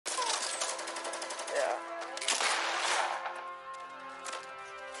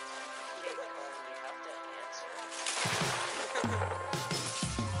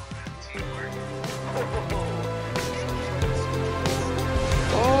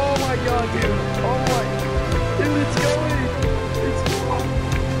on, dude. Oh my. Dude, it's going. It's going.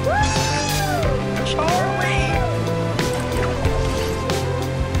 Charlie!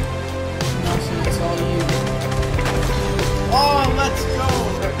 Actually, it's all you. Oh, let's go.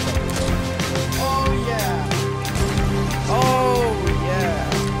 Oh, yeah. Oh,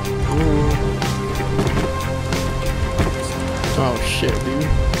 yeah. Ooh. Oh, shit, dude.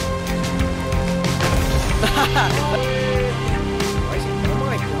 Oh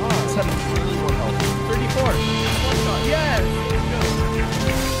my god. 71 health. 34. Yes!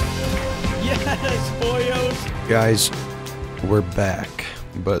 Yes, boyos! Guys, we're back.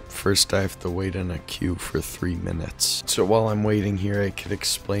 But first I have to wait in a queue for 3 minutes. So while I'm waiting here, I could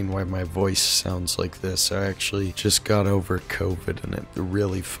explain why my voice sounds like this. I actually just got over COVID and it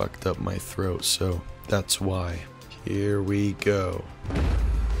really fucked up my throat, so that's why. Here we go.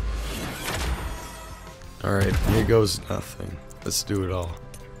 Alright, here goes nothing. Let's do it all.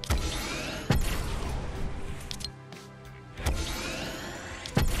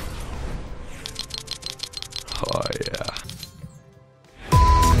 Oh yeah.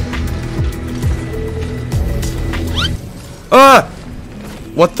 Ah!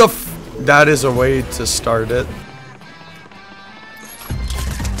 What the f- That is a way to start it.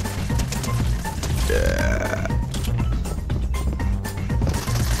 Yeah.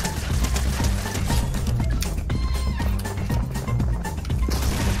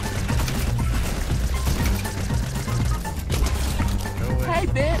 Hey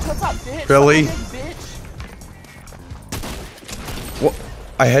bitch, what's up bitch? Really? Bitch. What?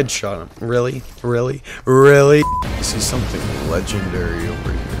 I headshot him. Really? Really? Really? This is something legendary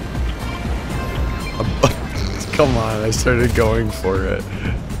over here. Come on, I started going for it.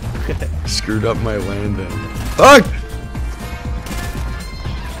 Screwed up my landing. Fuck!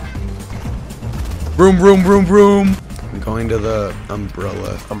 Vroom, vroom, vroom, vroom. I'm going to the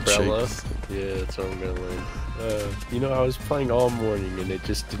umbrella. Umbrella? Shake. Yeah, that's what I'm gonna learn. You know, I was playing all morning and it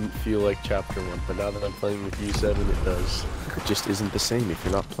just didn't feel like chapter 1, but now that I'm playing with you, 7, it does. It just isn't the same if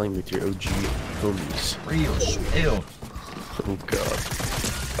you're not playing with your OG homies. Real spill. Oh god.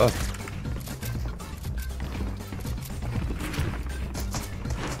 Oh.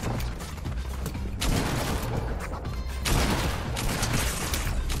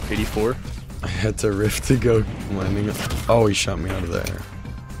 $84? I had to rift to go landing. Oh, he shot me out of there.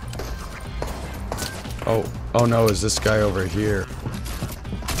 Oh no, is this guy over here?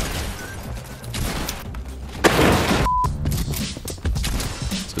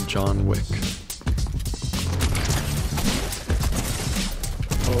 It's a John Wick.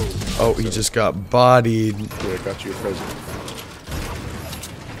 Oh, he just got bodied. Yeah, I got you a present.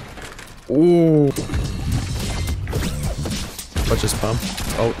 Ooh. Watch this pump.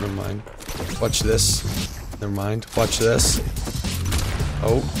 Oh, never mind. Watch this. Never mind. Watch this.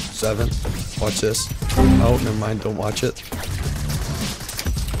 Oh, 7. Watch this. Oh, never mind. Don't watch it.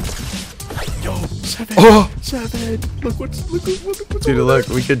 Yo, 7! Oh! 7! Look what's Dude, look,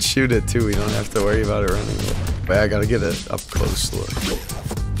 we could shoot it too. We don't have to worry about it running. Wait, I gotta get it up close look.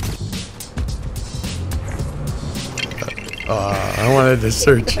 I wanted to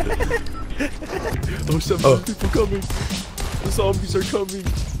search it. Oh, 7 people coming! The zombies are coming!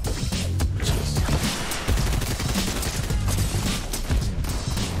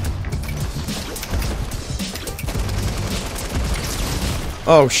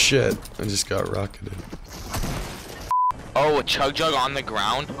 Oh shit, I just got rocketed. Oh, a chug jug on the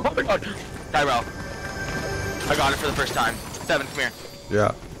ground. Oh my god. Tyrell. I got it for the first time. 7, come here.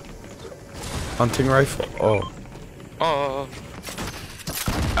 Yeah. Hunting rifle? Oh. Oh.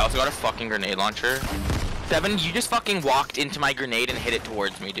 I also got a fucking grenade launcher. 7, you just fucking walked into my grenade and hit it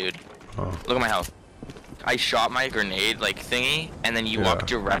towards me, dude. Oh. Look at my health. I shot my grenade, like, thingy, and then you walked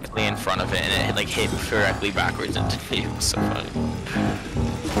directly in front of it, and it, like, hit directly backwards into me. It was so funny.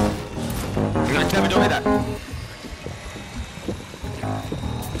 You're gonna 7, don't hit that.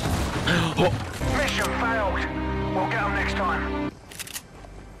 Oh. Mission failed. We'll get them next time.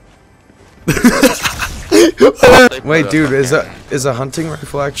 Wait, dude, is a hunting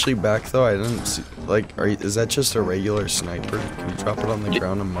rifle actually back though? I didn't see. Like, is that just a regular sniper? Can you drop it on the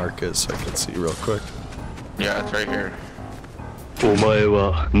ground and mark it so I can see real quick? Yeah, it's right here.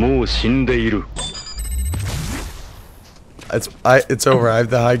 It's over. I have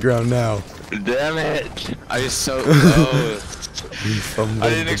the high ground now. Damn it! I was so close. You fumbled I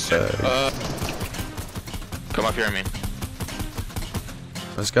didn't the expect. bag. Come up here, I mean.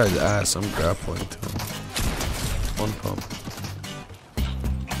 This guy's ass. I'm grappling to him. One pump.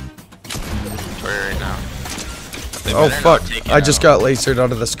 Right now. They Oh better fuck! not take it I just out. got lasered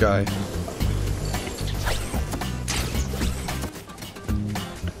out of the sky.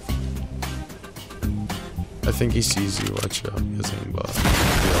 I think he sees you. Watch out. He has aimbot.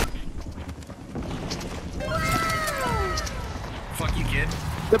 Fuck you, kid.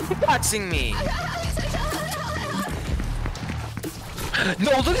 They're pickaxing me.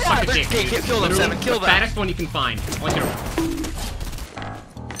 No, look at that. Okay, Kill them, Seven. Kill the them. fattest one you can find. I want you to...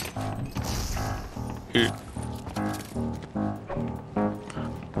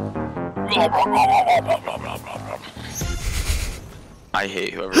 I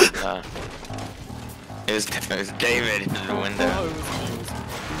hate whoever did that. It was David in the window.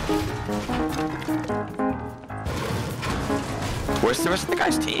 Where's the rest of the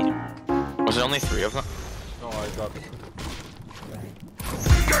guy's team? Was there only 3 of them? No, I got it.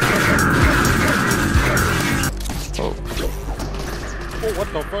 Oh, Oh, what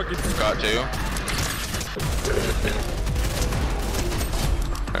the fuck? It's got 2.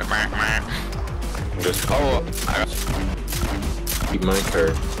 just Oh, I got keep my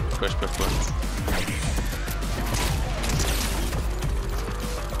curve. push.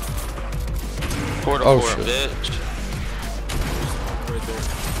 Portal Oh, for shit. a bitch. Right there.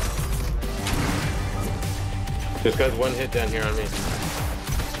 This guy's 1 hit down here on me.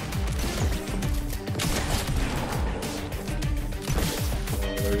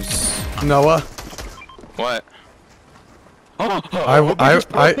 There's Noah, What? I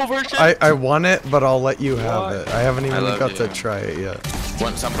won it, but I'll let you have it. I haven't even love got you. to try it yet.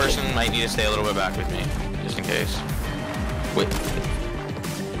 Some person might need to stay a little bit back with me, just in case. Wait.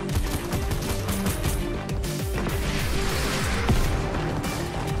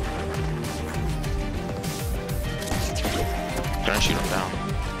 Trying to shoot him down.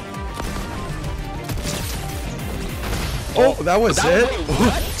 Oh, that was it?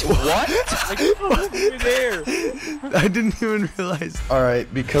 What? there. I didn't even realize.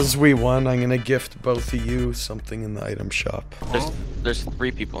 Alright, because we won, I'm gonna gift both of you something in the item shop. There's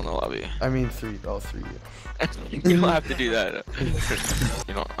 3 people in the lobby. I mean, all three. You don't have to do that.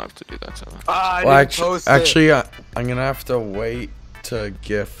 You don't have to do that. So. Well, actually, I'm gonna have to wait to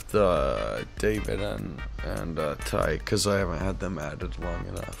gift David and Ty, because I haven't had them added long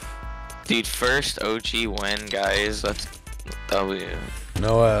enough. Dude, first OG win, guys. That's W.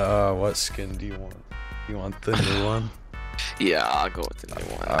 Noah, what skin do you want? You want the new one? Yeah, I'll go with the new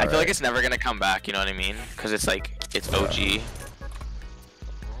one. I feel like it's never gonna come back. You know what I mean? Because it's like it's OG.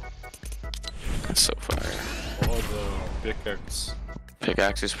 That's so fire. Oh, the pickaxe.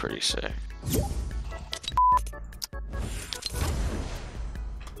 Pickaxe is pretty sick.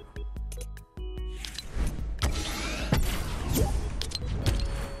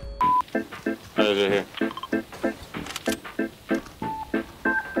 Here.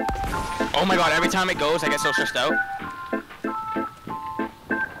 Oh my god, every time it goes, I get so stressed out.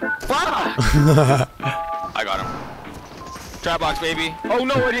 I got him. Trap box, baby. Oh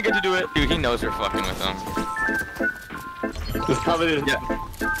no, I didn't get to do it. Dude, he knows we're fucking with him. Just cover it. Yeah.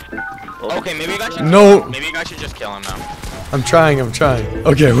 Okay, maybe you guys should maybe you guys should just kill him now. I'm trying.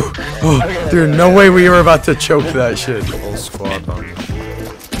 Okay. Oh, dude, no way we were about to choke that shit. Whole squad on me.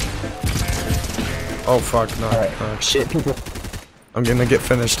 Oh fuck, no. Shit. I'm gonna get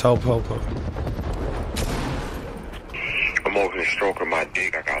finished. Help. I'm over here stroking my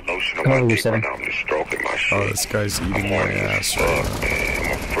dick. I got lotion on my dick right now. I'm just stroking my shit. Oh, this guy's eating my ass right now. Man,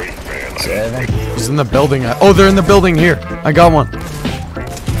 I'm a freak, man. Like, He's in the building. Oh, they're in the building here. I got one.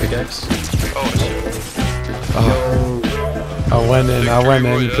 Pickaxe. Oh shit. Oh. I went in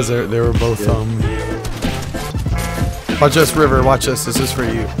because they were both Watch this, River. Watch this. This is for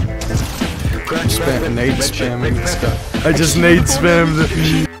you. Nade spamming this guy. I just nade spammed.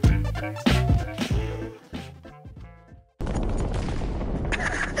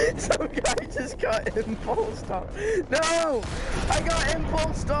 Some guy just got impulsed off. No! I got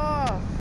impulsed off!